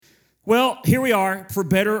Well, here we are, for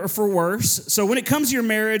better or for worse. So when it comes to your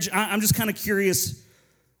marriage, I'm just kind of curious,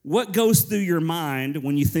 what goes through your mind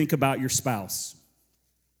when you think about your spouse?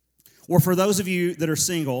 Or for those of you that are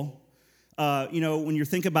single, when you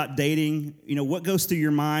think about dating, what goes through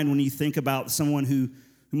your mind when you think about someone who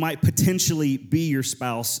might potentially be your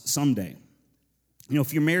spouse someday?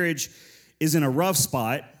 If your marriage is in a rough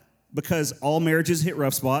spot, because all marriages hit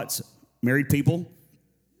rough spots, married people,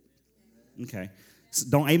 okay, so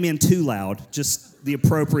don't amen too loud, just the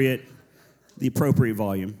appropriate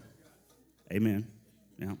volume. Amen.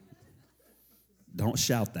 Yeah. Don't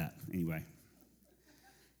shout that anyway.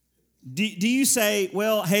 Do you say,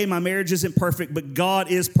 well, hey, my marriage isn't perfect, but God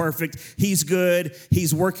is perfect. He's good.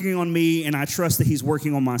 He's working on me, and I trust that He's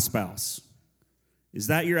working on my spouse? Is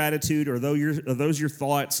that your attitude, or are those your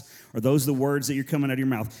thoughts? Are those the words that you're coming out of your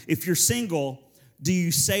mouth? If you're single, do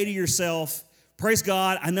you say to yourself, praise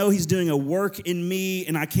God, I know He's doing a work in me,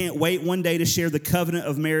 and I can't wait one day to share the covenant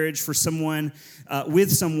of marriage for someone,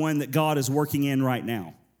 with someone that God is working in right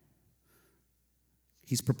now.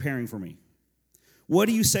 He's preparing for me. What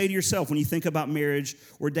do you say to yourself when you think about marriage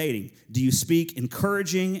or dating? Do you speak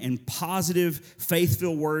encouraging and positive,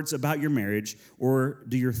 faith-filled words about your marriage, or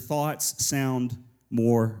do your thoughts sound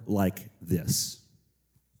more like this?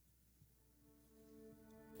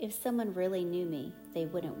 If someone really knew me, they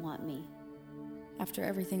wouldn't want me. After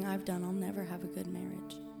everything I've done, I'll never have a good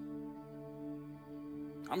marriage.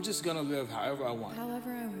 I'm just gonna live however I want.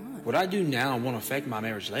 However I want. What I do now won't affect my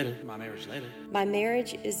marriage later. My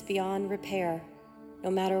marriage is beyond repair. No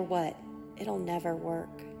matter what, it'll never work.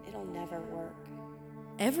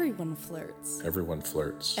 Everyone flirts. Everyone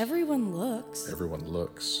flirts. Everyone looks. Everyone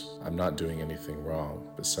looks. I'm not doing anything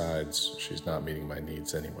wrong. Besides, she's not meeting my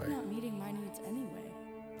needs anyway.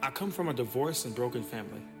 I come from a divorced and broken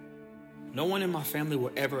family. No one in my family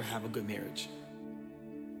will ever have a good marriage.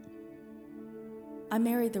 I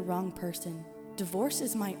married the wrong person. Divorce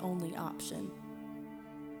is my only option.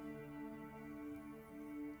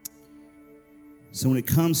 So when it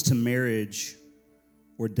comes to marriage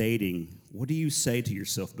or dating, what do you say to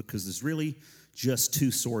yourself? Because there's really just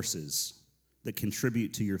two sources that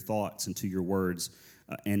contribute to your thoughts and to your words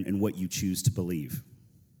and what you choose to believe.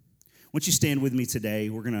 Won't you stand with me today?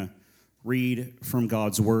 We're going to read from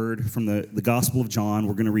God's Word, from the Gospel of John.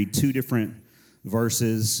 We're going to read two different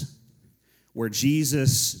verses where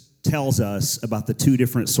Jesus tells us about the two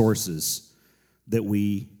different sources that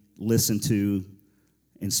we listen to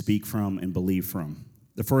and speak from and believe from.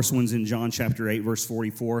 The first one's in John chapter 8, verse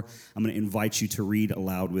 44. I'm going to invite you to read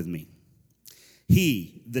aloud with me.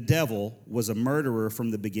 He, the devil, was a murderer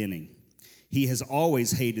from the beginning. He has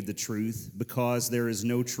always hated the truth because there is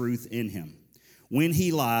no truth in him. When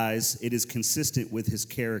he lies, it is consistent with his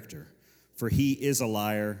character, for he is a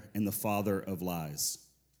liar and the father of lies.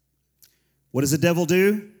 What does the devil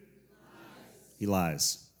do? He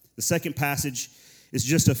lies. The second passage is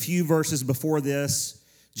just a few verses before this.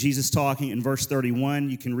 Jesus talking in verse 31.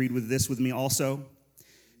 You can read with me also.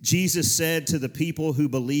 Jesus said to the people who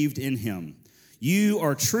believed in him, "You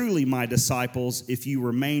are truly my disciples if you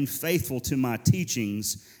remain faithful to my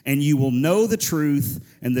teachings, and you will know the truth,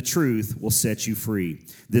 and the truth will set you free."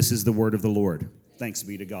 This is the word of the Lord. Thanks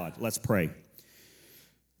be to God. Let's pray.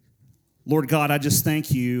 Lord God, I just thank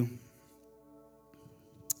you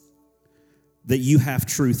that you have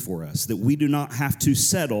truth for us, that we do not have to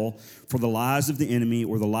settle for the lies of the enemy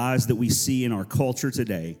or the lies that we see in our culture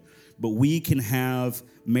today, but we can have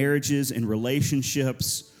marriages and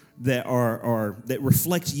relationships that that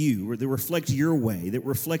reflect you, or that reflect your way, that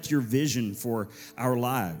reflect your vision for our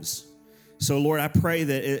lives. So, Lord, I pray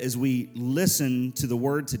that as we listen to the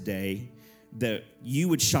word today, that you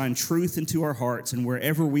would shine truth into our hearts, and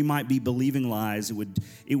wherever we might be believing lies,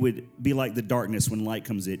 it would be like the darkness when light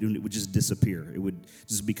comes in, and it would just disappear. It would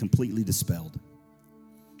just be completely dispelled.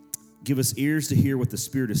 Give us ears to hear what the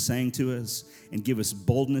Spirit is saying to us, and give us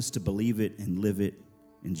boldness to believe it and live it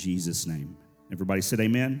in Jesus' name. Everybody said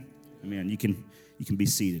amen? Amen. You can be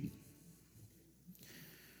seated.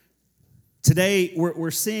 Today,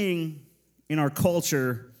 we're seeing in our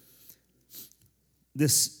culture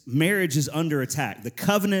this marriage is under attack. The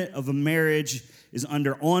covenant of a marriage is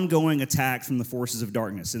under ongoing attack from the forces of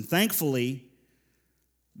darkness. And thankfully,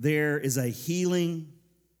 there is a healing,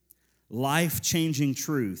 life-changing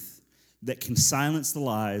truth that can silence the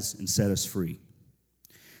lies and set us free.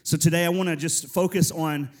 So today I want to just focus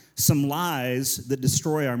on some lies that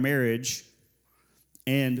destroy our marriage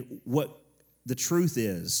and what the truth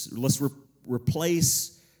is. Let's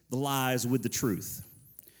replace the lies with the truth.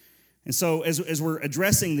 And so as we're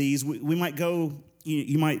addressing these, we might go,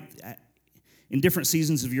 you might in different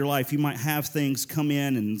seasons of your life, you might have things come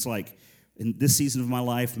in and it's like, in this season of my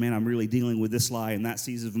life, man, I'm really dealing with this lie. In that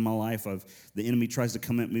season of my life, the enemy tries to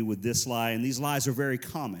come at me with this lie. And these lies are very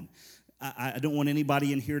common. I don't want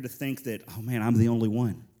anybody in here to think that, oh, man, I'm the only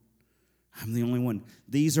one. I'm the only one.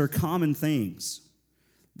 These are common things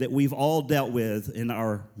that we've all dealt with in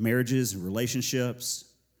our marriages and relationships.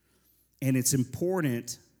 And it's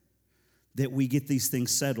important that we get these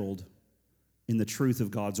things settled in the truth of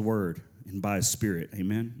God's word and by his Spirit.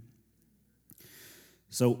 Amen?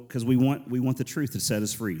 So, because we want the truth to set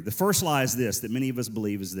us free. The first lie is this, that many of us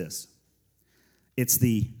believe is this. It's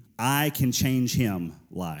the I can change him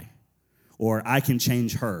lie, or I can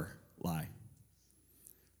change her lie.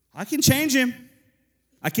 I can change him.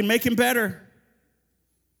 I can make him better.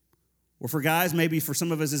 Or for guys, maybe for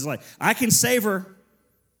some of us, it's like, I can save her.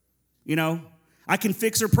 I can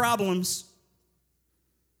fix her problems.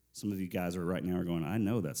 Some of you guys are right now are going, I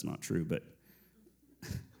know that's not true, but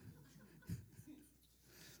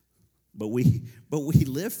we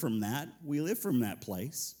live from that. We live from that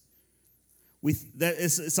place.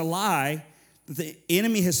 It's a lie that the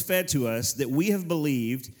enemy has fed to us that we have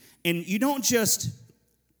believed. And you don't just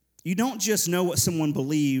know what someone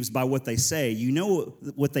believes by what they say. You know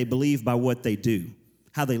what they believe by what they do,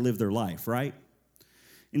 how they live their life, right?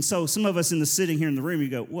 And so some of us sitting here in the room, you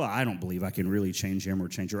go, well, I don't believe I can really change him or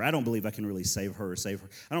change her. I don't believe I can really save her or save her.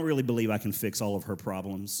 I don't really believe I can fix all of her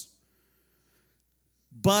problems.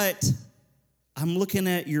 But I'm looking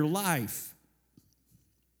at your life,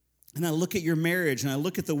 and I look at your marriage, and I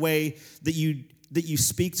look at the way that you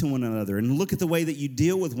speak to one another, and look at the way that you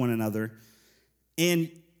deal with one another, and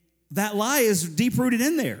that lie is deep-rooted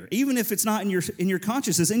in there, even if it's not in your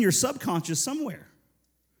consciousness, in your subconscious somewhere.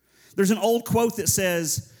 There's an old quote that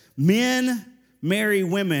says, men marry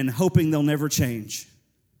women hoping they'll never change,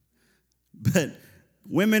 but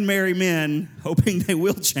women marry men hoping they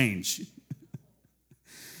will change.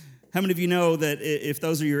 How many of you know that if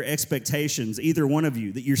those are your expectations, either one of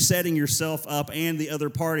you, that you're setting yourself up and the other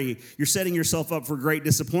party, you're setting yourself up for great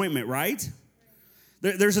disappointment, right?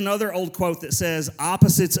 There's another old quote that says,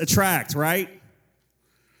 opposites attract, right?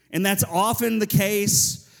 And that's often the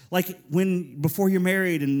case, like before you're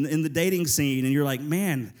married and in the dating scene, and you're like,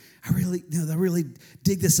 man, I really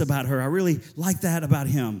dig this about her. I really like that about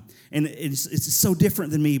him. And it's so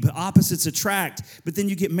different than me, but opposites attract. But then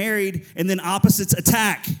you get married, and then opposites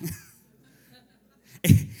attack.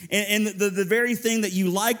 and the very thing that you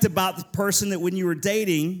liked about the person that when you were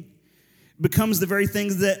dating becomes the very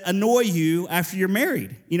things that annoy you after you're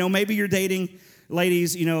married. Maybe you're dating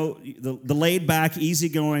ladies, the laid-back,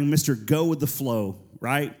 easygoing Mr. Go with the flow,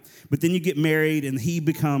 right? But then you get married, and he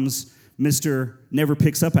becomes Mr. Never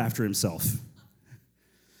picks up after himself.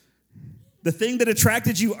 The thing that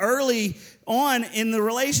attracted you early on in the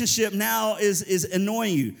relationship now is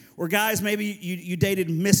annoying you. Or guys, maybe you dated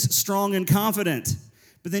Miss Strong and Confident,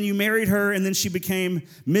 but then you married her, and then she became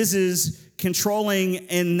Mrs. Controlling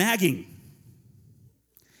and Nagging.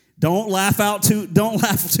 Don't laugh too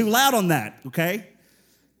loud on that, okay?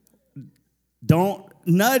 Don't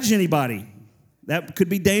nudge anybody. That could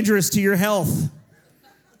be dangerous to your health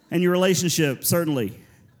and your relationship, certainly.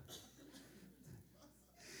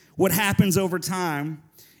 What happens over time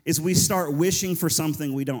is we start wishing for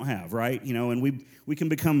something we don't have, right? And we can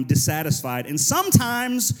become dissatisfied, and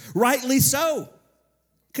sometimes rightly so,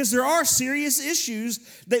 because there are serious issues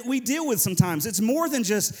that we deal with sometimes. It's more than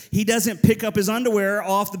just he doesn't pick up his underwear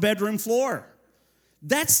off the bedroom floor.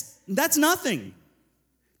 That's nothing.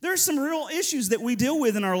 There's some real issues that we deal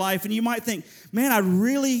with in our life, and you might think, man, I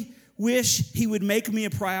really wish he would make me a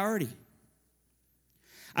priority.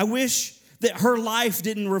 I wish that her life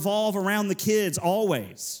didn't revolve around the kids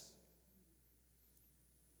always.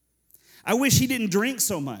 I wish he didn't drink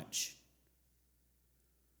so much.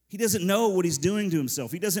 He doesn't know what he's doing to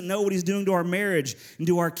himself. He doesn't know what he's doing to our marriage and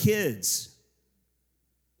to our kids.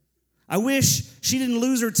 I wish she didn't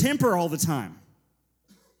lose her temper all the time.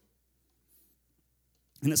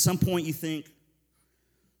 And at some point you think,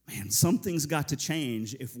 man, something's got to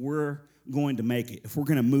change if we're going to make it, if we're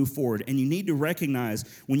going to move forward. And you need to recognize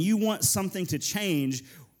when you want something to change,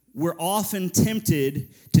 we're often tempted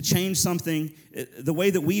to change something. The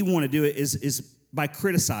way that we want to do it is by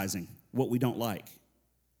criticizing what we don't like.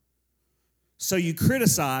 So you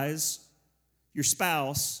criticize your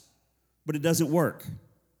spouse, but it doesn't work.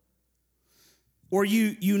 Or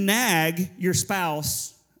you nag your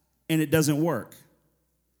spouse, and it doesn't work.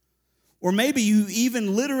 Or maybe you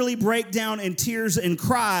even literally break down in tears and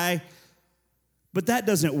cry, but that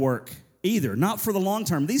doesn't work either, not for the long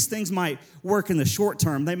term. These things might work in the short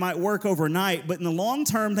term. They might work overnight, but in the long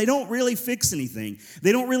term, they don't really fix anything.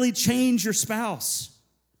 They don't really change your spouse.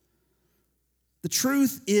 The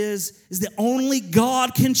truth is that only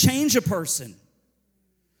God can change a person.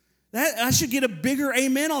 I should get a bigger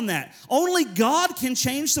amen on that. Only God can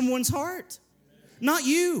change someone's heart, not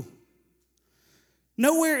you.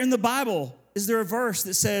 Nowhere in the Bible is there a verse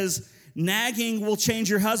that says nagging will change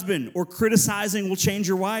your husband or criticizing will change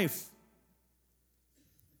your wife.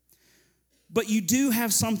 But you do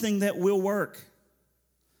have something that will work.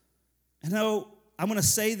 I know I'm going to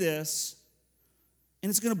say this, and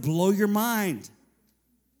it's going to blow your mind.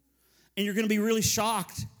 And you're going to be really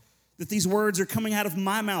shocked that these words are coming out of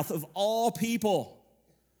my mouth, of all people.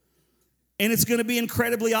 And it's going to be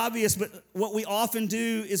incredibly obvious, but what we often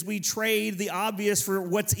do is we trade the obvious for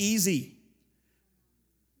what's easy.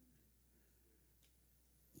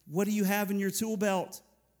 What do you have in your tool belt?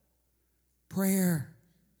 Prayer.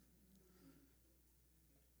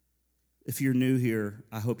 If you're new here,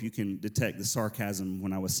 I hope you can detect the sarcasm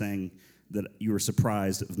when I was saying that you were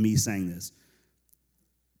surprised of me saying this.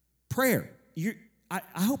 Prayer. I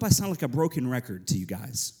hope I sound like a broken record to you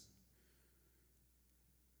guys.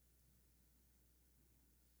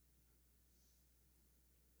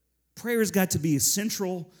 Prayer has got to be a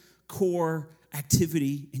central core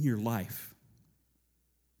activity in your life.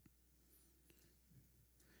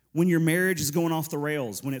 When your marriage is going off the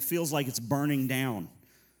rails, when it feels like it's burning down,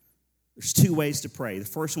 there's two ways to pray. The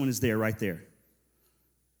first one is there, right there.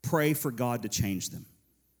 Pray for God to change them.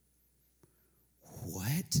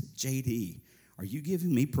 What? JD, are you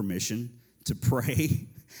giving me permission to pray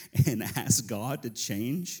and ask God to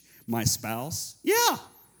change my spouse? Yeah.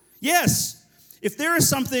 Yes. If there is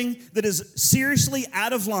something that is seriously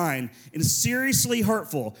out of line and seriously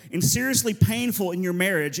hurtful and seriously painful in your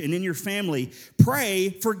marriage and in your family, pray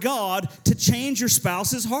for God to change your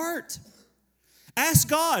spouse's heart. Ask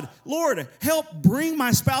God, Lord, help bring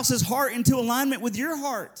my spouse's heart into alignment with your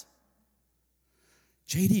heart.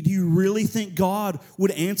 JD, do you really think God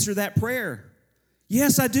would answer that prayer?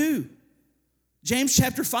 Yes, I do. James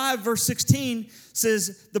chapter 5, verse 16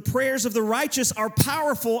 says, the prayers of the righteous are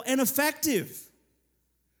powerful and effective.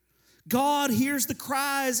 God hears the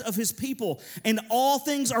cries of his people, and all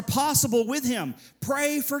things are possible with him.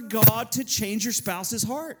 Pray for God to change your spouse's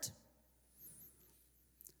heart.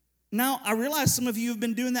 Now, I realize some of you have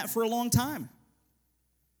been doing that for a long time.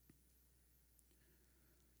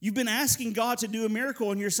 You've been asking God to do a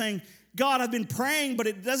miracle, and you're saying, God, I've been praying, but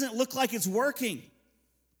it doesn't look like it's working.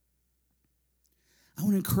 I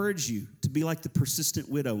want to encourage you to be like the persistent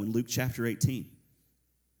widow in Luke chapter 18.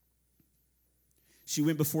 She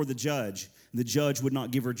went before the judge, and the judge would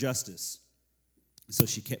not give her justice. So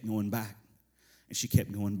she kept going back, and she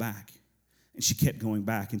kept going back, and she kept going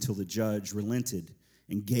back until the judge relented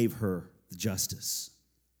and gave her the justice.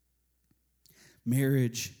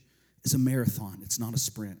 Marriage is a marathon. It's not a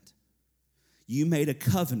sprint. You made a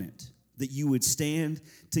covenant that you would stand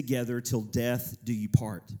together till death do you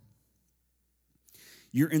part.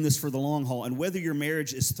 You're in this for the long haul. And whether your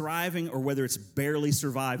marriage is thriving or whether it's barely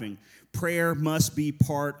surviving, prayer must be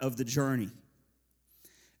part of the journey.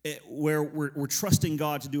 Where we're trusting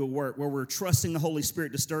God to do a work, where we're trusting the Holy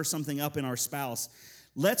Spirit to stir something up in our spouse.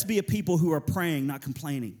 Let's be a people who are praying, not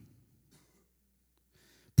complaining.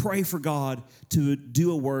 Pray for God to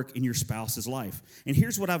do a work in your spouse's life. And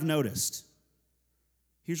here's what I've noticed.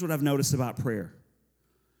 Here's what I've noticed about prayer.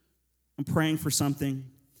 I'm praying for something.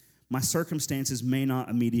 My circumstances may not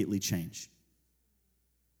immediately change.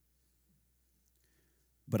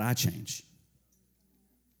 But I change.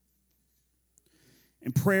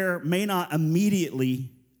 And prayer may not immediately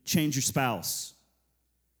change your spouse,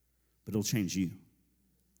 but it'll change you.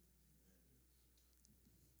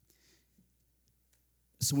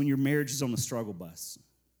 So when your marriage is on the struggle bus,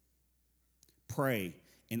 pray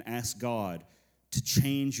and ask God to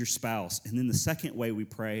change your spouse. And then the second way we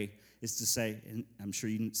pray is to say, and I'm sure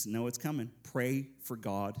you know it's coming, pray for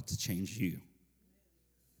God to change you.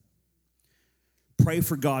 Pray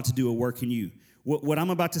for God to do a work in you. What I'm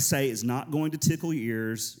about to say is not going to tickle your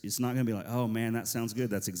ears. It's not going to be like, oh man, that sounds good.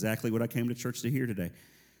 That's exactly what I came to church to hear today.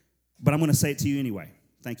 But I'm going to say it to you anyway.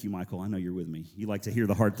 Thank you, Michael. I know you're with me. You like to hear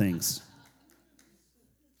the hard things.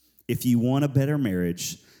 If you want a better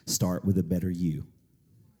marriage, start with a better you.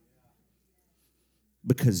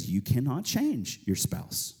 Because you cannot change your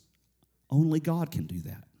spouse. Only God can do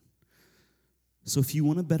that. So if you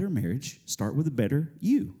want a better marriage, start with a better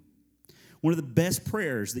you. One of the best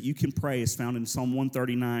prayers that you can pray is found in Psalm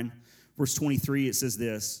 139, verse 23. It says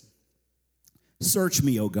this, search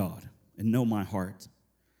me, O God, and know my heart.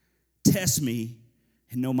 Test me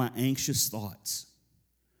and know my anxious thoughts.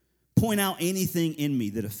 Point out anything in me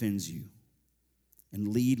that offends you, and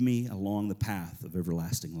lead me along the path of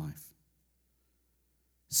everlasting life.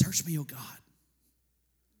 Search me, O God.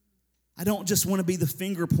 I don't just want to be the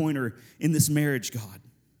finger pointer in this marriage, God.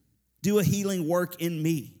 Do a healing work in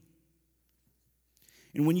me.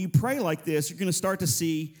 And when you pray like this, you're going to start to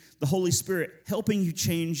see the Holy Spirit helping you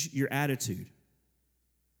change your attitude.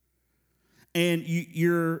 And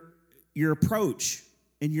your approach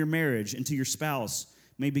in your marriage and to your spouse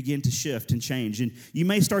may begin to shift and change. And you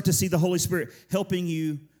may start to see the Holy Spirit helping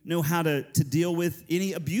you know how to deal with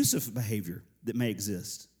any abusive behavior that may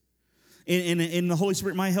exist. And the Holy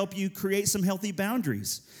Spirit might help you create some healthy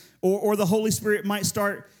boundaries. Or the Holy Spirit might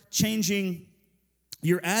start changing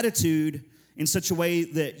your attitude in such a way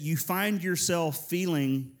that you find yourself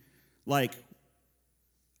feeling like,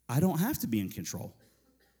 I don't have to be in control.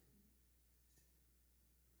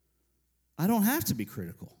 I don't have to be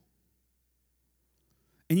critical.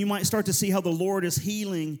 And you might start to see how the Lord is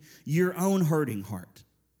healing your own hurting heart.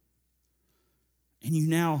 And you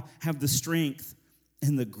now have the strength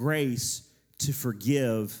and the grace to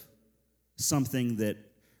forgive something that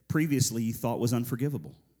previously you thought was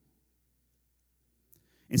unforgivable.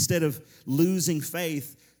 Instead of losing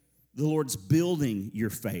faith, the Lord's building your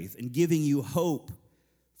faith and giving you hope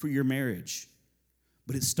for your marriage.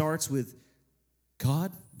 But it starts with,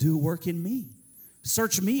 God, do a work in me.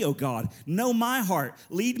 Search me, O God. Know my heart.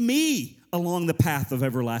 Lead me along the path of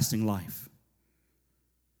everlasting life.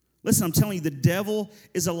 Listen, I'm telling you, the devil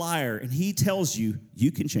is a liar, and he tells you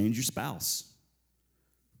you can change your spouse.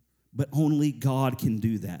 But only God can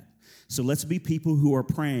do that. So let's be people who are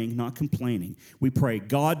praying, not complaining. We pray,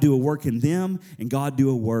 God, do a work in them, and God, do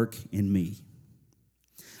a work in me.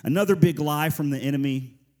 Another big lie from the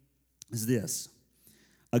enemy is this: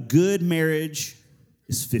 a good marriage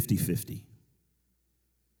is 50-50.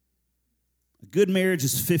 A good marriage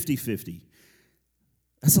is 50-50.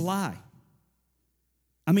 That's a lie.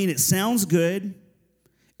 I mean, it sounds good.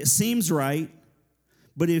 It seems right.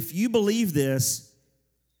 But if you believe this,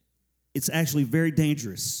 it's actually very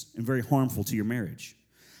dangerous and very harmful to your marriage.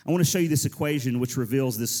 I want to show you this equation which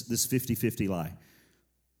reveals this 50-50 lie.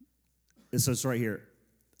 It's right here.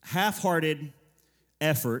 Half-hearted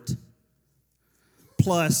effort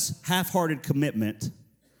plus half-hearted commitment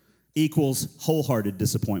equals wholehearted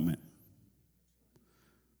disappointment.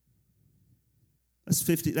 That's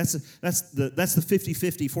 50. That's the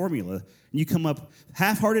 50-50 formula. And you come up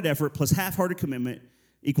half-hearted effort plus half-hearted commitment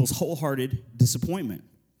equals wholehearted disappointment.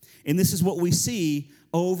 And this is what we see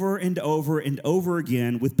over and over and over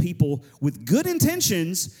again with people with good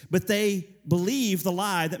intentions, but they believe the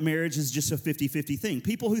lie that marriage is just a 50-50 thing.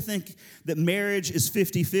 People who think that marriage is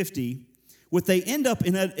 50-50, what they end up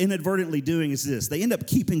inadvertently doing is this: they end up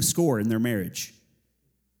keeping score in their marriage.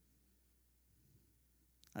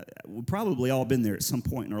 We've probably all been there at some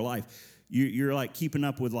point in our life. You're like keeping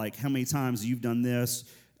up with like how many times you've done this,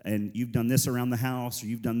 and you've done this around the house, or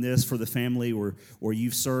you've done this for the family, or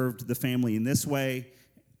you've served the family in this way,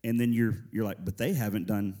 and then you're like, but they haven't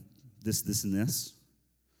done this, and this.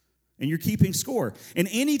 And you're keeping score. And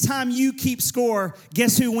anytime you keep score,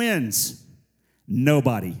 guess who wins?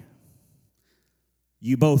 Nobody.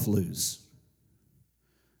 You both lose.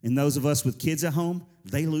 And those of us with kids at home,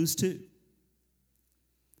 they lose too.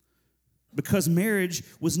 Because marriage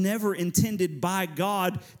was never intended by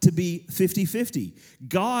God to be 50-50.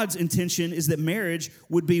 God's intention is that marriage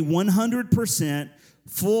would be 100%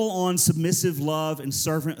 full-on submissive love and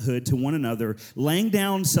servanthood to one another, laying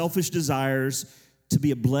down selfish desires to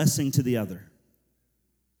be a blessing to the other.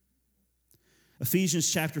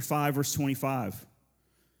 Ephesians chapter 5, verse 25.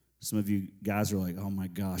 Some of you guys are like, oh my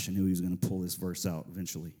gosh, I knew he was going to pull this verse out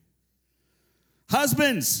eventually.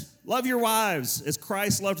 Husbands, love your wives as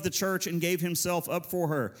Christ loved the church and gave himself up for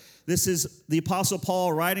her. This is the Apostle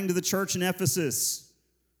Paul writing to the church in Ephesus.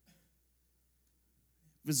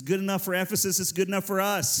 If it's good enough for Ephesus, it's good enough for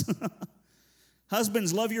us.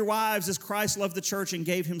 Husbands, love your wives as Christ loved the church and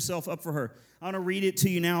gave himself up for her. I want to read it to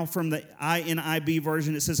you now from the INIB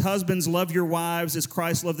version. It says, husbands, love your wives as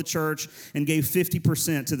Christ loved the church and gave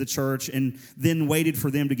 50% to the church and then waited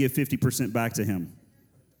for them to give 50% back to him.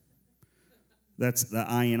 That's the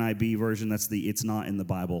INIB version. That's the it's not in the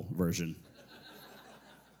Bible version.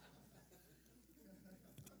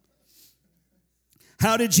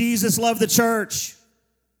 How did Jesus love the church?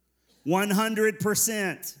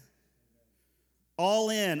 100%. All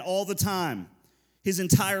in, all the time. His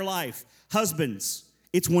entire life. Husbands,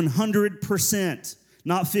 it's 100%,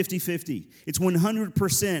 not 50-50. It's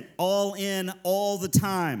 100% all in, all the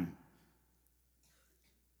time.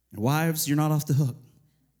 And wives, you're not off the hook.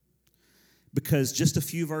 Because just a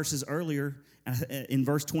few verses earlier, in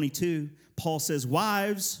verse 22, Paul says,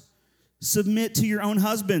 wives, submit to your own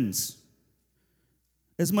husbands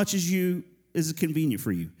as much as is convenient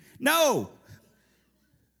for you. No,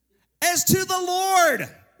 as to the Lord.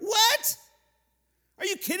 What? Are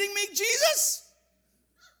you kidding me, Jesus?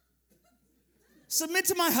 Submit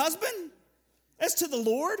to my husband as to the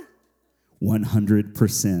Lord?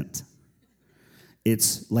 100%.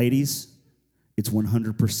 Ladies, it's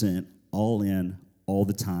 100% all in, all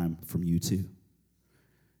the time from you too.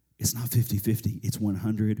 It's not 50-50. It's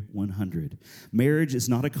 100-100. Marriage is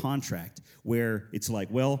not a contract where it's like,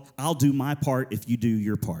 well, I'll do my part if you do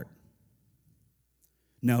your part.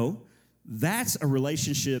 No, that's a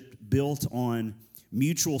relationship built on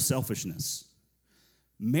mutual selfishness.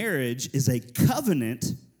 Marriage is a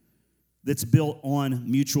covenant that's built on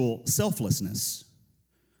mutual selflessness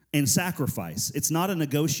and sacrifice. It's not a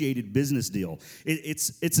negotiated business deal.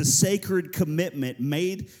 It's a sacred commitment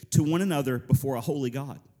made to one another before a holy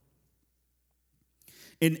God.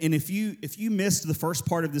 And if you missed the first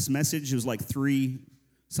part of this message, it was like 3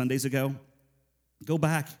 Sundays ago, go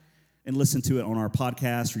back and listen to it on our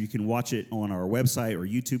podcast, or you can watch it on our website or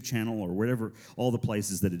YouTube channel or whatever, all the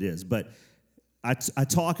places that it is. But I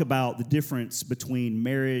talk about the difference between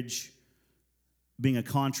marriage being a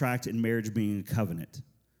contract and marriage being a covenant.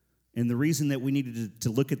 And the reason that we needed to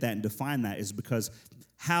look at that and define that is because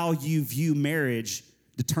how you view marriage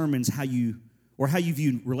determines how you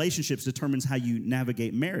view relationships determines how you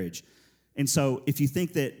navigate marriage. And so if you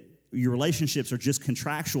think that your relationships are just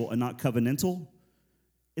contractual and not covenantal,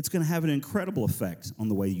 it's going to have an incredible effect on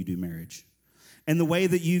the way you do marriage. And the way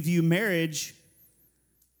that you view marriage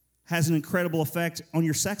has an incredible effect on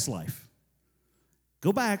your sex life.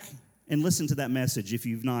 Go back and listen to that message if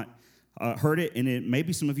you've not heard it, and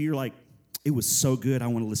maybe some of you are like, it was so good, I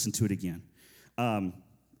want to listen to it again.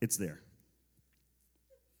 It's there.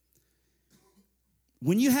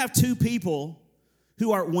 When you have two people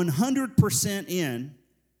who are 100% in,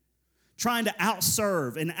 trying to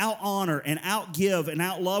outserve and out-honor and out-give and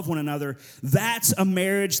out-love one another, that's a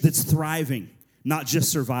marriage that's thriving, not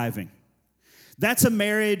just surviving. That's a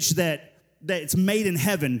marriage that's made in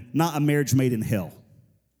heaven, not a marriage made in hell.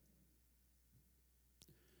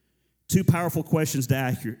 2 powerful questions to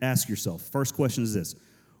ask yourself. First question is this: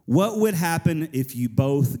 what would happen if you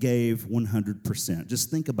both gave 100%? Just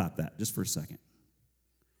think about that just for a second.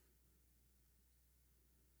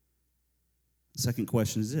 The second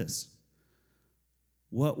question is this: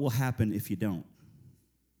 what will happen if you don't?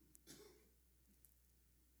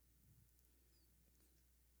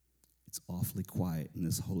 It's awfully quiet in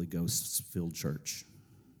this Holy Ghost-filled church.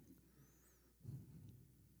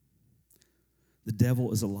 The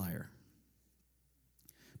devil is a liar,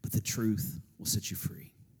 but the truth will set you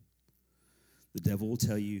free. The devil will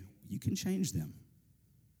tell you, you can change them,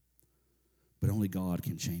 but only God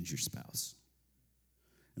can change your spouse.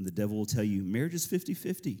 And the devil will tell you, marriage is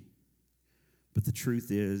 50-50. But the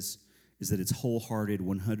truth is that it's wholehearted,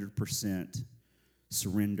 100%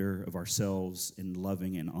 surrender of ourselves in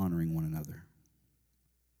loving and honoring one another.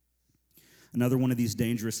 Another one of these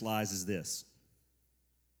dangerous lies is this: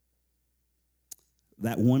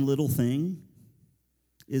 that one little thing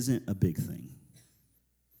isn't a big thing.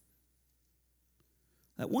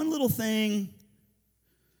 That one little thing,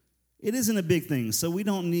 it isn't a big thing, so we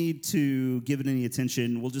don't need to give it any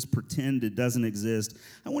attention. We'll just pretend it doesn't exist.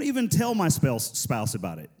 I won't even tell my spouse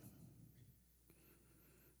about it.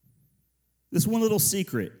 This one little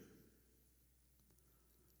secret,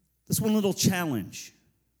 this one little challenge,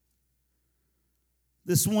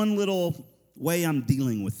 this one little way I'm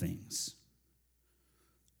dealing with things,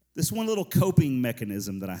 this one little coping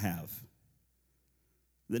mechanism that I have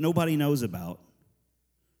that nobody knows about,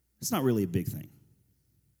 it's not really a big thing.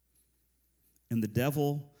 And the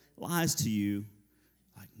devil lies to you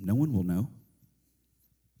like, no one will know.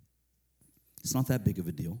 It's not that big of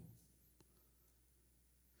a deal.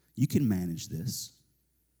 You can manage this.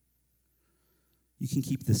 You can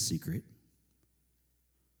keep this secret.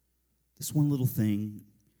 This one little thing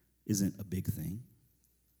isn't a big thing.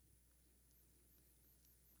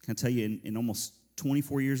 Can I tell you, in almost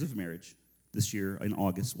 24 years of marriage, this year in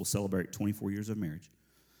August, we'll celebrate 24 years of marriage.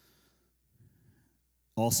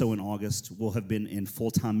 Also in August, we'll have been in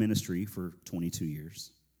full-time ministry for 22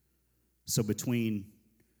 years. So between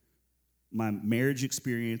my marriage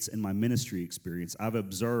experience and my ministry experience, I've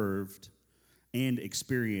observed and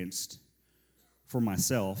experienced for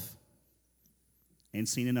myself and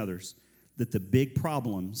seen in others that the big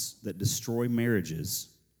problems that destroy marriages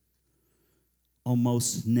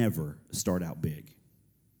almost never start out big.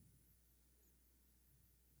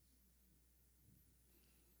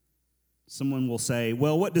 Someone will say,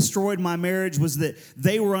 well, what destroyed my marriage was that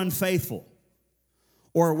they were unfaithful.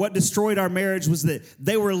 Or what destroyed our marriage was that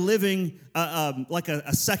they were living like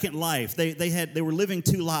a second life. They were living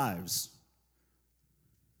two lives.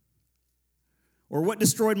 Or what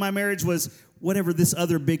destroyed my marriage was whatever this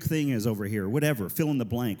other big thing is over here, whatever, fill in the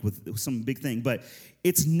blank with some big thing. But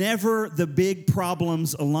it's never the big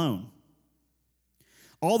problems alone.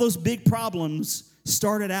 All those big problems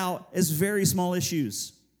started out as very small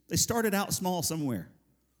issues. They started out small somewhere.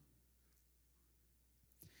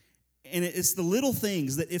 And it's the little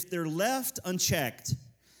things that if they're left unchecked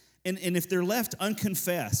and if they're left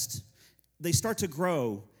unconfessed, they start to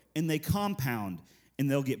grow and they compound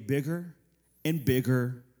and they'll get bigger and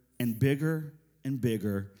bigger and bigger and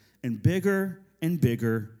bigger and bigger and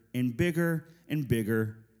bigger and bigger and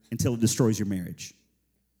bigger until it destroys your marriage.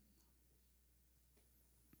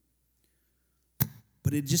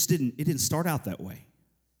 But it didn't start out that way.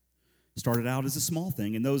 It started out as a small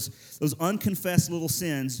thing, and those unconfessed little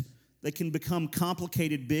sins, they can become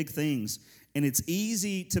complicated big things. And it's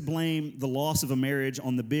easy to blame the loss of a marriage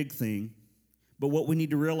on the big thing. But what we need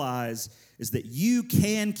to realize is that you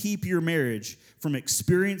can keep your marriage from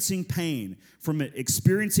experiencing pain, from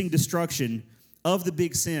experiencing destruction of the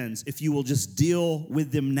big sins if you will just deal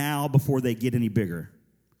with them now before they get any bigger.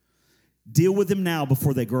 Deal with them now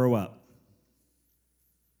before they grow up.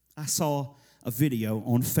 I saw a video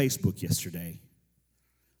on Facebook yesterday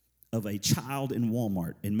of a child in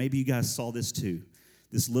Walmart, and maybe you guys saw this too.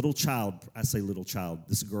 This little child, I say little child,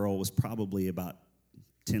 this girl was probably about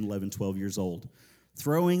 10, 11, 12 years old,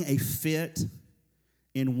 throwing a fit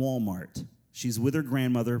in Walmart. She's with her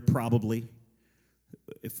grandmother, probably,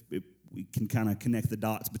 if we can kind of connect the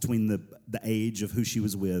dots between the age of who she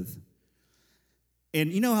was with.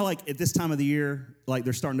 And you know how, like, at this time of the year, like,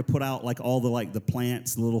 they're starting to put out, like, all the, like, the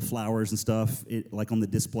plants, the little flowers and stuff, like, on the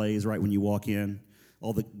displays right when you walk in,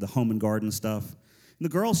 all the home and garden stuff. And the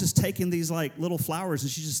girl's just taking these, like, little flowers, and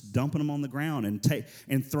she's just dumping them on the ground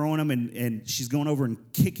and throwing them, and she's going over and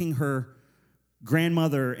kicking her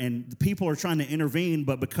grandmother, and the people are trying to intervene,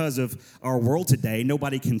 but because of our world today,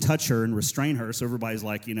 nobody can touch her and restrain her, so everybody's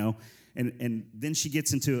like, you know, and then she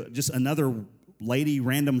gets into just another lady,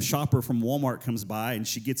 random shopper from Walmart comes by, and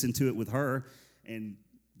she gets into it with her, and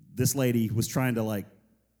this lady was trying to, like,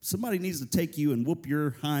 somebody needs to take you and whoop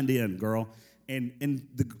your hind end, girl. And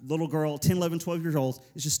the little girl, 10, 11, 12 years old,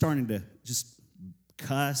 is just starting to just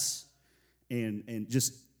cuss and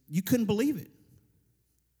just, you couldn't believe it.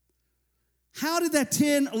 How did that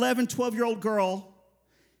 10, 11, 12-year-old girl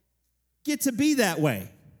get to be that way?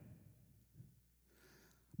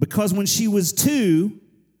 Because when she was 2,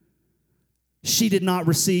 she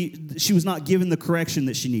was not given the correction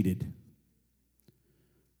that she needed.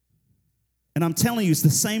 And I'm telling you, it's the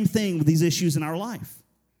same thing with these issues in our life.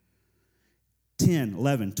 10,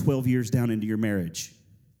 11, 12 years down into your marriage,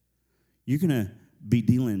 you're going to be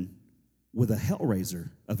dealing with a hellraiser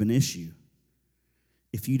of an issue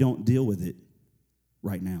if you don't deal with it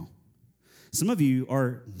right now. Some of you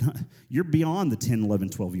you're beyond the 10, 11,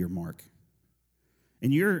 12-year mark.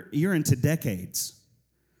 And you're into decades.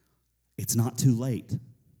 It's not too late.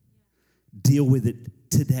 Deal with it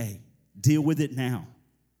today. Deal with it now.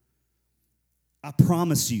 I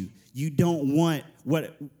promise you, you don't want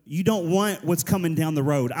what's coming down the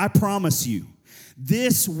road. I promise you.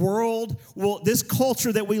 This world, this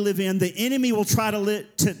culture that we live in, the enemy will try to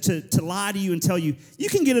lie to you and tell you, you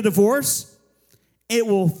can get a divorce. It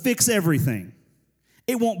will fix everything.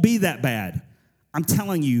 It won't be that bad. I'm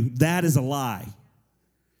telling you, that is a lie.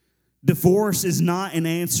 Divorce is not an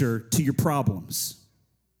answer to your problems.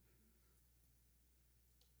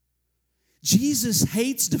 Jesus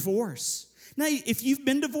hates divorce. Now, if you've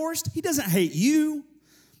been divorced, he doesn't hate you,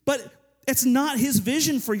 but it's not his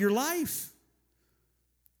vision for your life.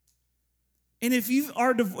 And if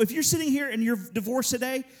you're sitting here and you're divorced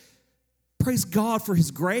today, praise God for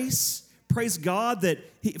his grace. Praise God that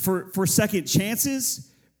for second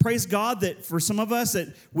chances. Praise God that for some of us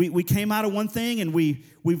that we came out of one thing and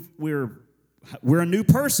we're a new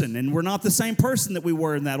person, and we're not the same person that we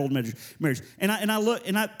were in that old marriage. And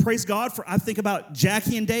I praise God I think about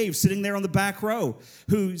Jackie and Dave sitting there on the back row,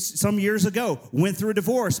 who some years ago went through a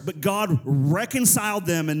divorce, but God reconciled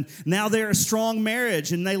them, and now they're a strong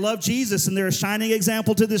marriage, and they love Jesus, and they're a shining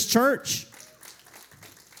example to this church.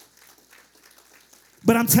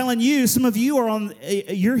 But I'm telling you, some of you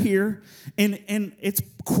you're here, and it's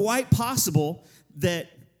quite possible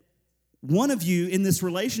that one of you in this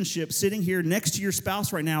relationship sitting here next to your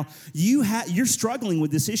spouse right now, you're struggling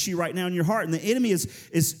with this issue right now in your heart, and the enemy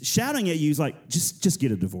is shouting at you. He's like, just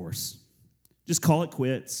get a divorce. Just call it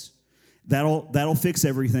quits. That'll fix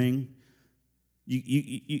everything.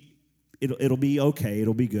 It'll be okay.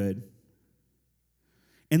 It'll be good.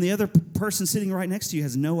 And the other person sitting right next to you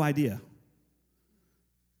has no idea.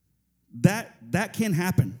 That can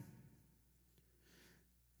happen.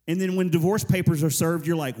 And then when divorce papers are served,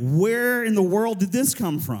 you're like, where in the world did this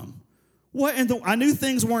come from? I knew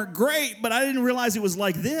things weren't great, but I didn't realize it was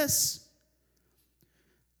like this.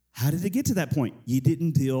 How did it get to that point? You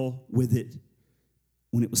didn't deal with it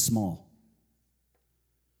when it was small.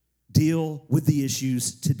 Deal with the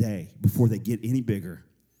issues today before they get any bigger,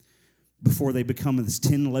 before they become this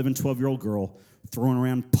 10, 11, 12-year-old girl throwing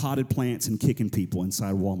around potted plants and kicking people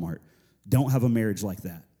inside Walmart. Don't have a marriage like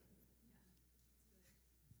that.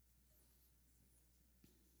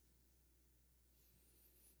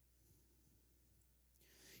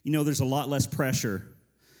 You know, there's a lot less pressure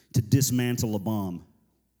to dismantle a bomb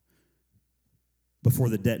before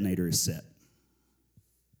the detonator is set.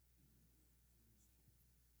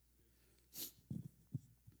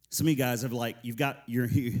 Some of you guys have you've got your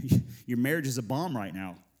marriage is a bomb right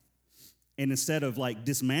now. And instead of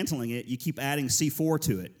dismantling it, you keep adding C4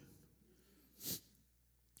 to it.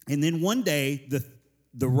 And then one day,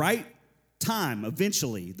 the right time,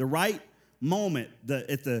 eventually, the right moment,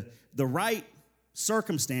 at the right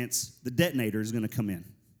circumstance, the detonator is going to come in.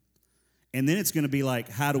 And then it's going to be like,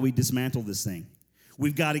 how do we dismantle this thing?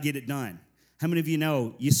 We've got to get it done. How many of you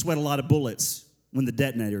know you sweat a lot of bullets when the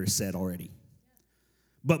detonator is set already?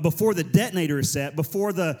 But before the detonator is set,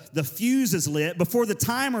 before the fuse is lit, before the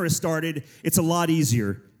timer is started, it's a lot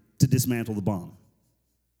easier to dismantle the bomb.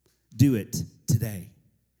 Do it today.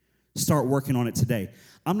 Start working on it today.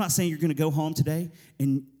 I'm not saying you're going to go home today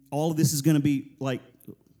and all of this is going to be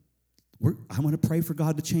I'm going to pray for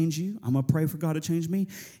God to change you. I'm going to pray for God to change me.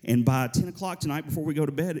 And by 10 o'clock tonight, before we go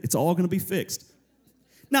to bed, it's all going to be fixed.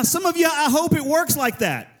 Now, some of you, I hope it works like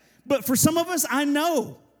that. But for some of us, I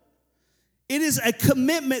know. It is a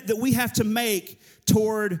commitment that we have to make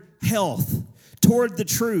toward health, toward the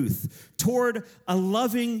truth, toward a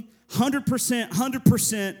loving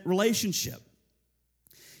 100% relationship.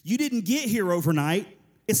 You didn't get here overnight.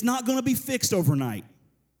 It's not going to be fixed overnight.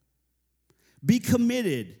 Be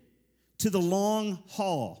committed to the long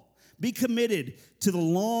haul. Be committed to the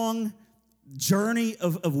long journey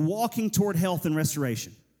of walking toward health and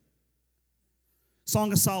restoration.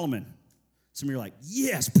 Song of Solomon. Some of you are like,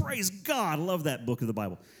 yes, praise God. I love that book of the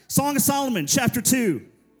Bible. Song of Solomon, chapter 2,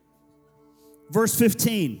 verse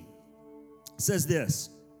 15 says this.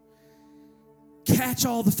 Catch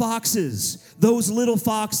all the foxes, those little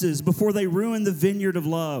foxes, before they ruin the vineyard of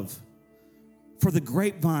love. For the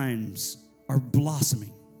grapevines are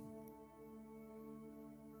blossoming.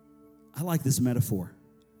 I like this metaphor.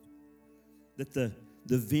 That the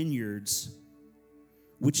vineyards,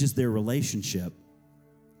 which is their relationship,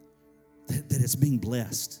 that it's being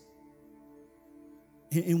blessed.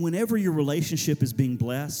 And whenever your relationship is being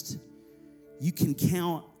blessed, you can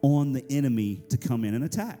count on the enemy to come in and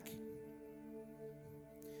attack.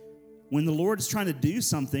 When the Lord is trying to do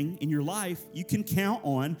something in your life, you can count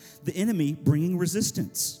on the enemy bringing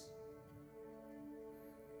resistance.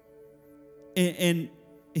 And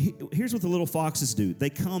here's what the little foxes do. They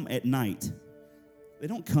come at night. They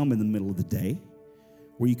don't come in the middle of the day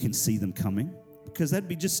where you can see them coming, because that'd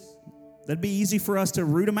be easy for us to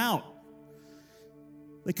root them out.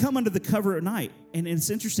 They come under the cover at night. And it's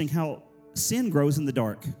interesting how sin grows in the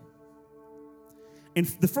dark. And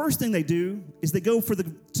the first thing they do is they go to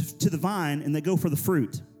the vine and they go for the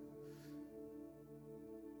fruit.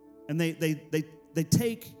 And they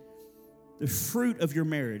take the fruit of your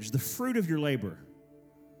marriage, the fruit of your labor,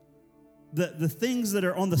 the things that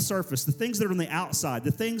are on the surface, the things that are on the outside,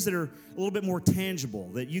 the things that are a little bit more tangible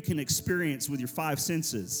that you can experience with your five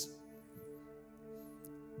senses.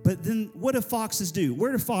 But then what do foxes do?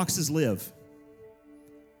 Where do foxes live?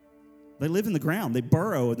 They live in the ground. They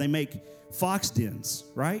burrow and they make fox dens,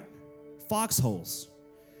 right? Foxholes.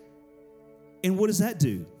 And what does that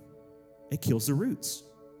do? It kills the roots.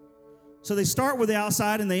 So they start with the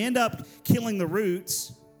outside and they end up killing the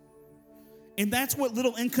roots. And that's what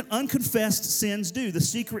little unconfessed sins do, the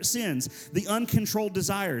secret sins, the uncontrolled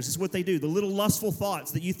desires is what they do, the little lustful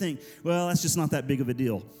thoughts that you think, well, that's just not that big of a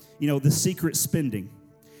deal. You know, the secret spending,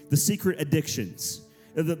 the secret addictions,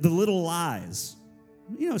 the little lies.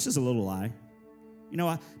 You know, it's just a little lie. You know,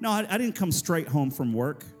 I didn't come straight home from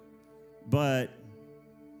work, but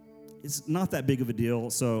it's not that big of a deal,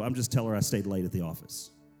 so I'm just telling her I stayed late at the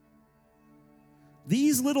office.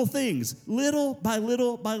 These little things, little by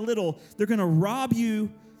little by little, they're going to rob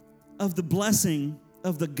you of the blessing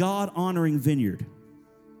of the God-honoring vineyard,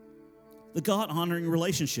 the God-honoring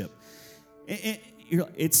relationship.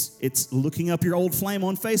 It's looking up your old flame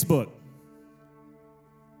on Facebook.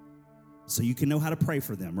 so you can know how to pray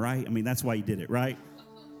for them, right? I mean, that's why you did it, right?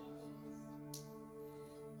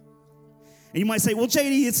 And you might say, well,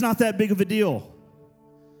 JD, it's not that big of a deal.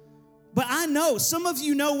 But I know, some of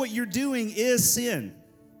you know what you're doing is sin.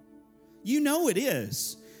 You know it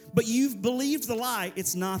is. But you've believed the lie,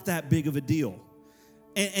 it's not that big of a deal.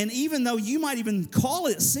 And even though you might even call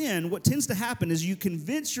it sin, what tends to happen is you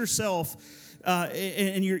convince yourself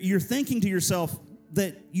and you're thinking to yourself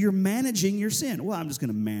that you're managing your sin. Well, I'm just going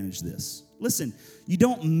to manage this. Listen, you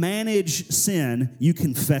don't manage sin, you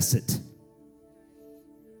confess it.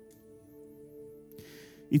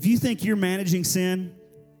 If you think you're managing sin,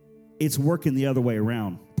 it's working the other way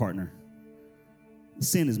around, partner.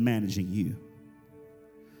 Sin is managing you.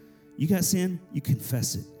 You got sin, you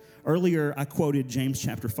confess it. Earlier, I quoted James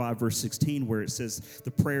chapter 5, verse 16, where it says,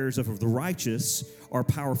 the prayers of the righteous are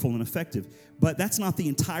powerful and effective. But that's not the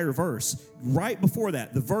entire verse. Right before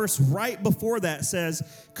that, the verse right before that says,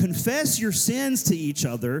 confess your sins to each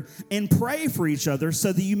other and pray for each other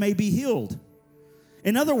so that you may be healed.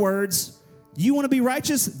 In other words, you want to be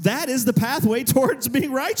righteous? That is the pathway towards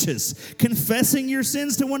being righteous. Confessing your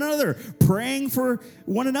sins to one another, praying for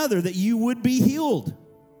one another that you would be healed.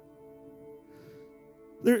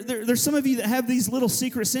 There's some of you that have these little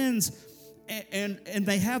secret sins, and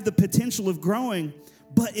they have the potential of growing,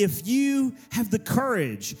 but if you have the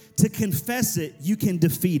courage to confess it, you can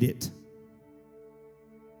defeat it.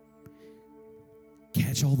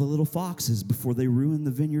 Catch all the little foxes before they ruin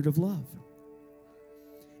the vineyard of love.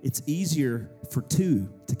 It's easier for two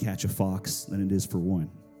to catch a fox than it is for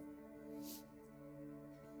one.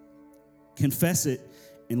 Confess it,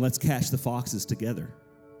 and let's catch the foxes together.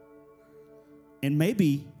 And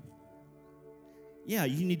maybe, yeah,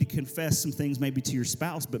 you need to confess some things maybe to your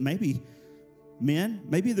spouse, but maybe, men,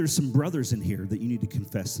 maybe there's some brothers in here that you need to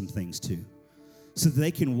confess some things to so that they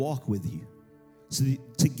can walk with you. So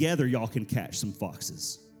that together y'all can catch some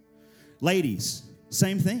foxes. Ladies,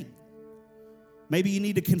 same thing. Maybe you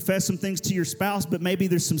need to confess some things to your spouse, but maybe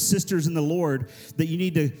there's some sisters in the Lord that you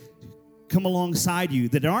need to come alongside you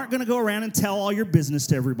that aren't going to go around and tell all your business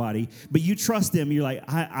to everybody, but you trust them. You're like,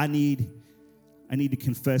 I need to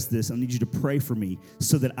confess this. I need you to pray for me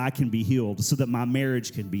so that I can be healed, so that my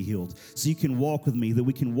marriage can be healed, so you can walk with me, that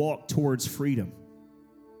we can walk towards freedom.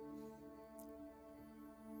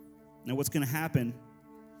 Now, what's going to happen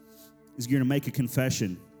is you're going to make a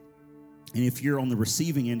confession. And if you're on the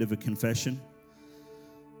receiving end of a confession,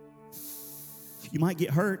 you might get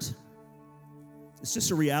hurt. It's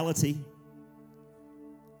just a reality.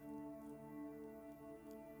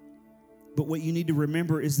 But what you need to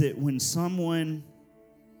remember is that when someone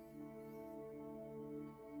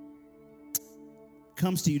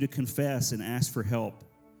comes to you to confess and ask for help,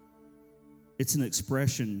 it's an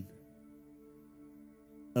expression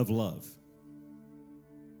of love.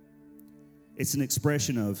 It's an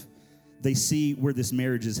expression of they see where this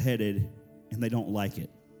marriage is headed and they don't like it.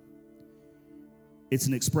 It's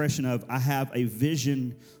an expression of I have a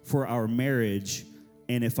vision for our marriage,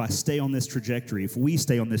 and if I stay on this trajectory, if we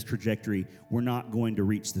stay on this trajectory, we're not going to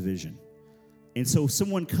reach the vision. And so if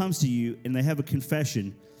someone comes to you and they have a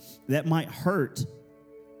confession, that might hurt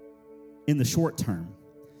in the short term,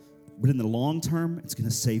 but in the long term, it's going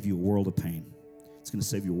to save you a world of pain. It's going to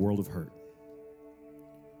save you a world of hurt.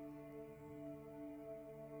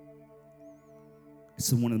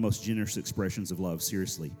 It's one of the most generous expressions of love,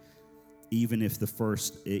 seriously. Even if it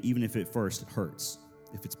first hurts,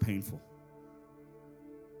 if it's painful.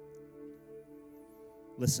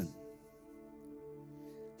 Listen,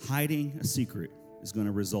 hiding a secret is going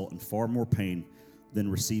to result in far more pain than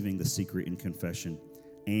receiving the secret in confession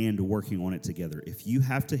and working on it together. If you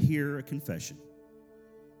have to hear a confession,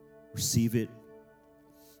 receive it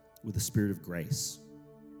with a spirit of grace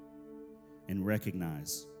and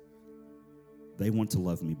recognize they want to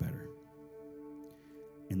love me better.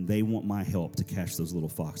 And they want my help to catch those little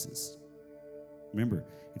foxes. Remember,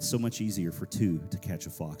 it's so much easier for two to catch a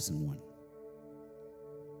fox than one.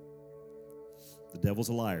 The devil's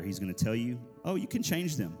a liar. He's going to tell you, oh, you can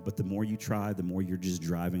change them. But the more you try, the more you're just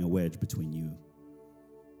driving a wedge between you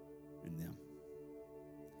and them.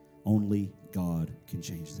 Only God can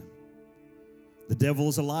change them. The devil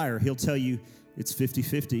is a liar. He'll tell you it's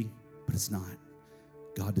 50-50, but it's not.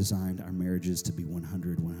 God designed our marriages to be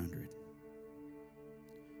 100-100.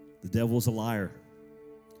 The devil's a liar.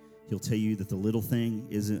 He'll tell you that the little thing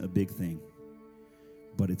isn't a big thing,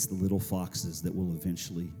 but it's the little foxes that will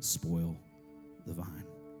eventually spoil the vine.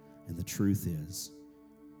 And the truth is,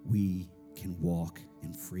 we can walk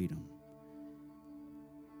in freedom.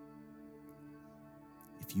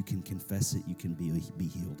 If you can confess it, you can be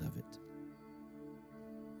healed of it.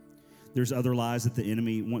 There's other lies that the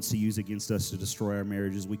enemy wants to use against us to destroy our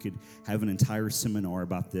marriages. We could have an entire seminar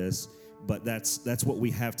about this, but that's what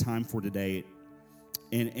we have time for today.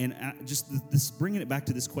 And just this, bringing it back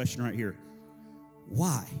to this question right here.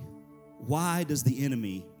 Why? Why does the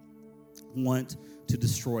enemy want to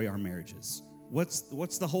destroy our marriages?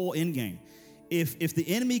 What's the whole end game? If the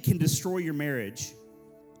enemy can destroy your marriage,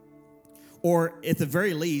 or at the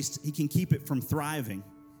very least, he can keep it from thriving,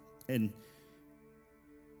 and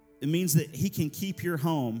it means that he can keep your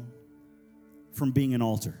home from being an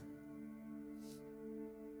altar.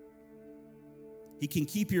 He can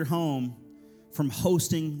keep your home from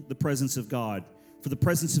hosting the presence of God, for the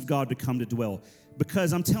presence of God to come to dwell.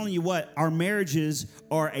 Because I'm telling you what, our marriages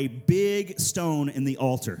are a big stone in the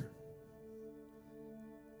altar.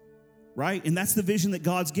 Right? And that's the vision that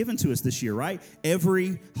God's given to us this year, right?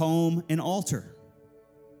 Every home an altar.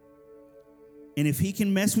 And if he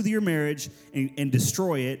can mess with your marriage and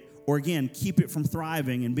destroy it, or again, keep it from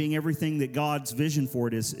thriving and being everything that God's vision for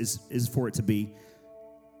it is for it to be,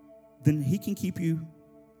 then he can keep you,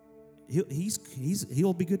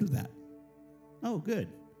 he'll be good with that. Oh, good.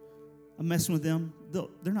 I'm messing with them.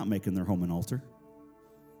 They're not making their home an altar.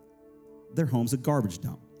 Their home's a garbage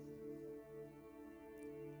dump.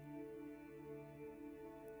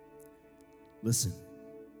 Listen,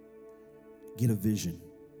 get a vision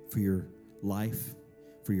for your life,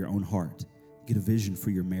 for your own heart. Get a vision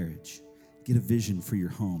for your marriage. Get a vision for your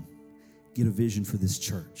home. Get a vision for this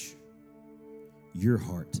church. Your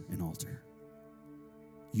heart, an altar.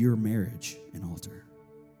 Your marriage, an altar.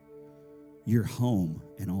 Your home,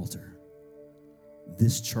 an altar.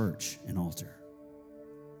 This church, an altar.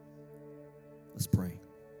 Let's pray.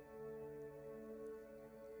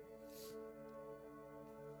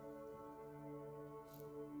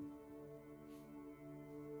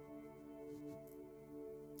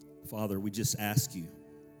 Father, we just ask you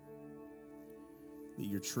that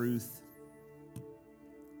your truth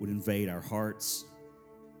would invade our hearts,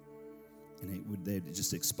 and they'd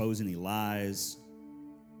just expose any lies,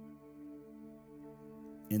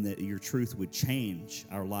 and that your truth would change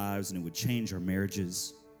our lives and it would change our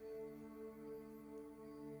marriages.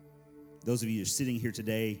 Those of you who are sitting here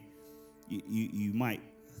today, you might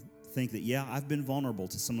think that, yeah, I've been vulnerable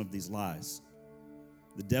to some of these lies.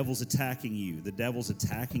 The devil's attacking you. The devil's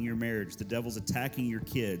attacking your marriage. The devil's attacking your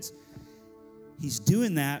kids. He's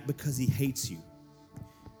doing that because he hates you.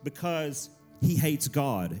 Because he hates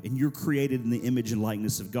God, and you're created in the image and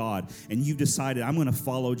likeness of God, and you've decided, I'm going to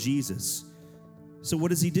follow Jesus. So what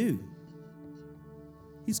does he do?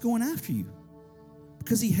 He's going after you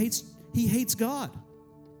because he hates God.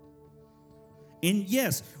 And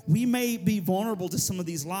yes, we may be vulnerable to some of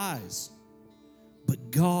these lies,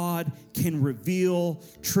 but God can reveal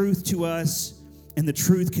truth to us, and the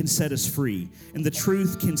truth can set us free, and the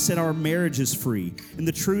truth can set our marriages free, and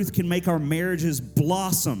the truth can make our marriages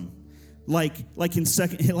blossom, like in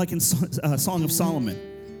Song of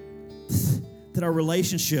Solomon. That our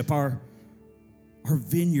relationship, our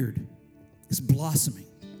vineyard is blossoming.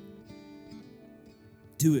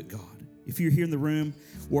 Do it, God. If you're here in the room,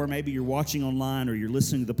 or maybe you're watching online, or you're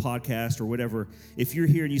listening to the podcast or whatever, if you're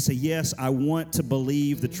here and you say, yes, I want to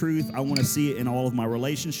believe the truth, I want to see it in all of my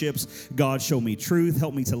relationships. God, show me truth.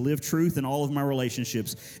 Help me to live truth in all of my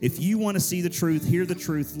relationships. If you want to see the truth, hear the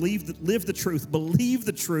truth, live the truth, believe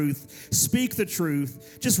the truth, speak the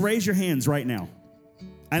truth, just raise your hands right now.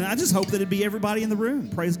 And I just hope that it'd be everybody in the room.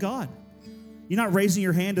 Praise God. You're not raising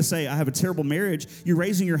your hand to say, I have a terrible marriage. You're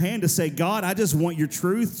raising your hand to say, God, I just want your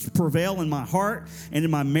truth to prevail in my heart and in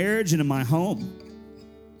my marriage and in my home.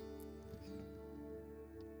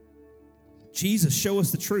 Jesus, show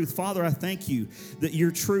us the truth. Father, I thank you that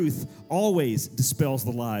your truth always dispels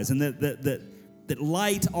the lies, and that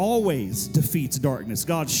light always defeats darkness.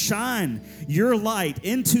 God, shine your light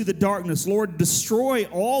into the darkness. Lord, destroy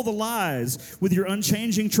all the lies with your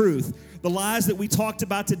unchanging truth. The lies that we talked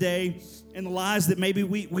about today, and the lies that maybe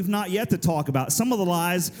we've not yet to talk about. Some of the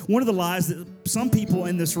lies, one of the lies that some people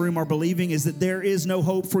in this room are believing is that there is no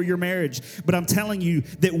hope for your marriage. But I'm telling you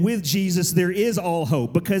that with Jesus, there is all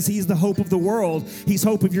hope, because he's the hope of the world. He's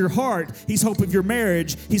hope of your heart. He's hope of your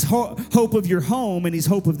marriage. He's hope of your home, and he's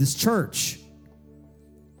hope of this church.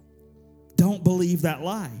 Don't believe that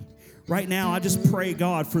lie. Right now, I just pray,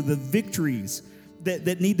 God, for the victories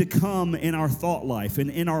that need to come in our thought life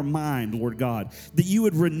and in our mind, Lord God, that you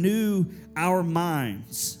would renew our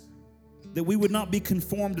minds, that we would not be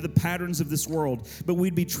conformed to the patterns of this world, but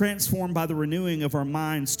we'd be transformed by the renewing of our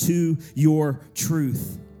minds to your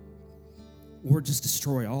truth. Lord, just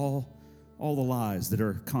destroy all the lies that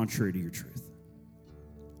are contrary to your truth,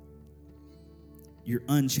 your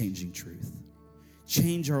unchanging truth.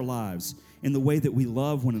 Change our lives in the way that we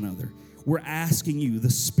love one another. We're asking you, the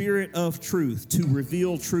Spirit of truth, to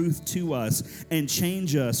reveal truth to us and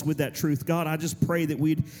change us with that truth. God, I just pray that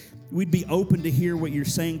we'd be open to hear what you're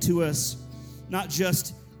saying to us, not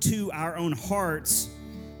just to our own hearts,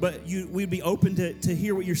 but we'd be open to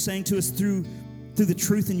hear what you're saying to us through the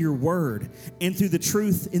truth in your word and through the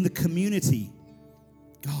truth in the community.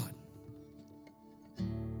 God,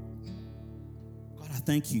 I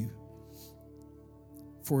thank you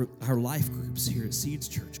for our life groups here at Seeds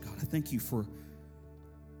Church. God, I thank you for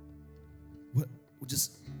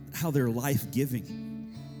just how they're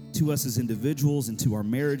life-giving to us as individuals and to our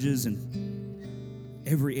marriages and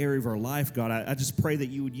every area of our life. God, I just pray that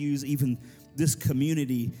you would use even this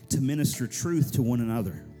community to minister truth to one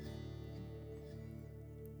another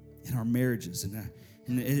in our marriages.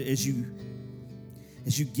 And as you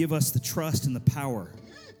give us the trust and the power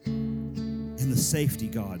and the safety,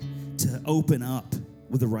 God, to open up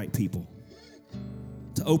with the right people,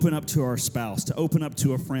 to open up to our spouse, to open up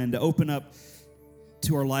to a friend, to open up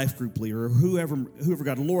to our life group leader or whoever,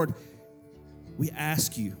 God. Lord, we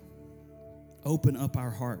ask you, open up our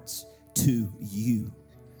hearts to you.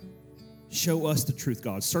 Show us the truth,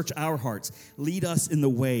 God. Search our hearts. Lead us in the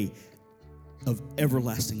way of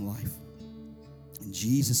everlasting life. In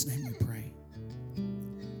Jesus' name we pray.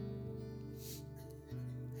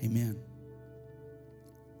 Amen.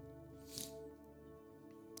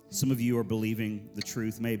 Some of you are believing the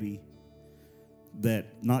truth, maybe,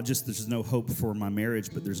 that not just there's no hope for my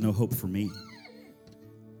marriage, but there's no hope for me.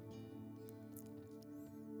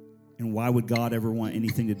 And why would God ever want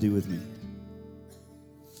anything to do with me?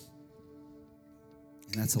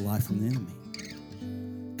 And that's a lie from the enemy.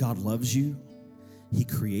 God loves you. He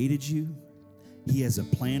created you. He has a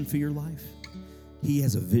plan for your life. He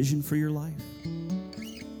has a vision for your life.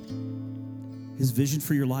 His vision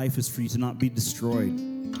for your life is for you to not be destroyed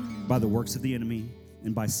by the works of the enemy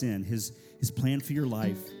and by sin. His plan for your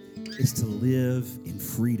life is to live in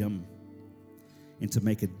freedom and to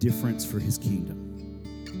make a difference for his kingdom.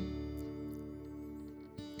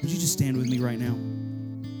 Would you just stand with me right now?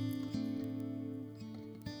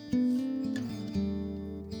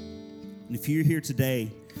 And if you're here today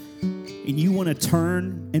and you want to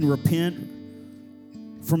turn and repent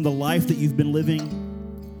from the life that you've been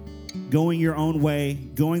living, going your own way,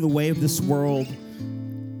 going the way of this world,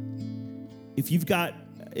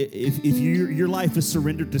 if your life is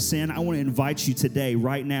surrendered to sin, I want to invite you today,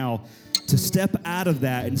 right now, to step out of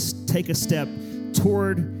that and take a step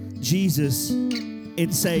toward Jesus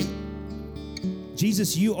and say,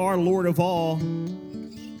 Jesus, you are Lord of all.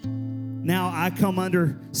 Now I come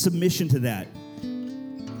under submission to that.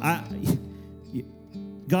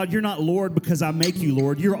 God, you're not Lord because I make you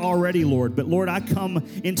Lord. You're already Lord. But Lord, I come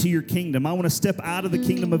into your kingdom. I want to step out of the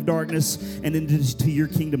kingdom of darkness and into your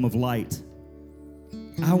kingdom of light.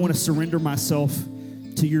 I want to surrender myself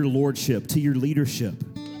to your lordship, to your leadership.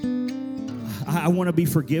 I want to be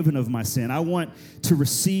forgiven of my sin. I want to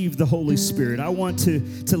receive the Holy Spirit. I want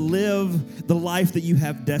to live the life that you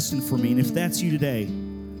have destined for me. And if that's you today,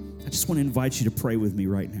 I just want to invite you to pray with me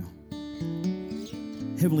right now.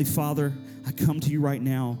 Heavenly Father, I come to you right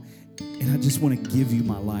now, and I just want to give you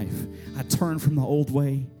my life. I turn from the old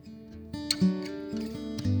way.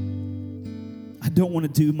 I don't want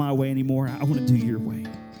to do my way anymore. I want to do your way.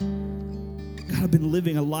 God, I've been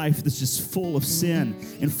living a life that's just full of sin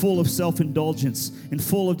and full of self-indulgence and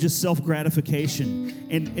full of just self-gratification.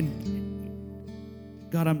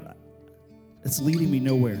 And God, it's leading me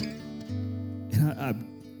nowhere. And I'm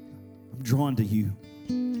drawn to you.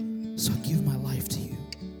 So I give my life to you.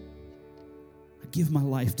 I give my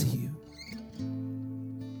life to you.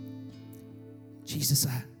 Jesus,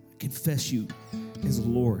 I confess you as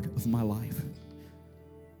Lord of my life.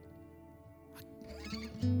 I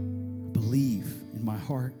believe in my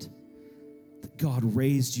heart that God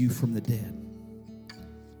raised you from the dead.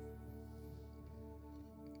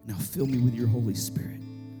 Now fill me with your Holy Spirit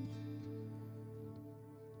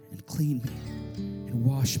and clean me and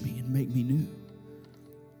wash me and make me new.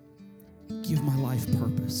 Give my life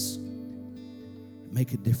purpose.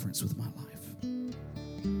 Make a difference with my life.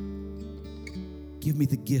 Give me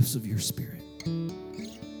the gifts of your Spirit.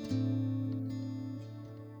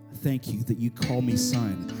 I thank you that you call me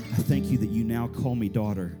son. I thank you that you now call me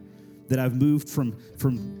daughter. That I've moved from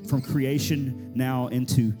creation now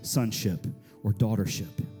into sonship or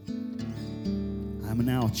daughtership. I'm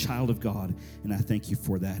now a child of God, and I thank you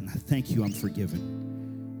for that. And I thank you I'm forgiven.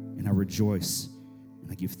 And I rejoice,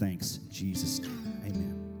 and I give thanks in Jesus' name.